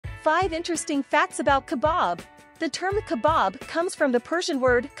5 interesting facts about kebab. The term kebab comes from the Persian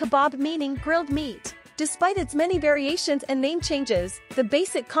word kebab meaning grilled meat. Despite its many variations and name changes, the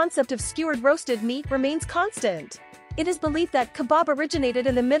basic concept of skewered roasted meat remains constant. It is believed that kebab originated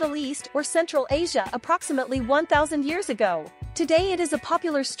in the Middle East or Central Asia approximately 1,000 years ago. Today it is a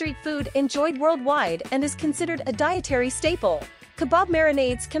popular street food enjoyed worldwide and is considered a dietary staple. Kebab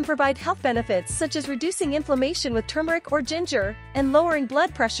marinades can provide health benefits such as reducing inflammation with turmeric or ginger, and lowering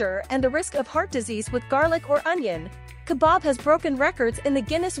blood pressure and the risk of heart disease with garlic or onion. Kebab has broken records in the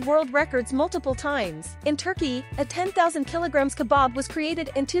Guinness World Records multiple times. In Turkey, a 10,000 kilograms kebab was created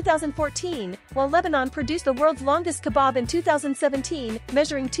in 2014, while Lebanon produced the world's longest kebab in 2017,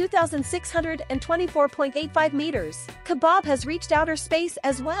 measuring 2,624.85 meters. Kebab has reached outer space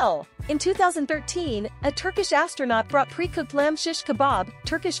as well. In 2013, a Turkish astronaut brought pre-cooked lamb shish kebab,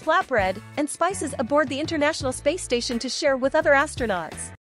 Turkish flatbread, and spices aboard the International Space Station to share with other astronauts.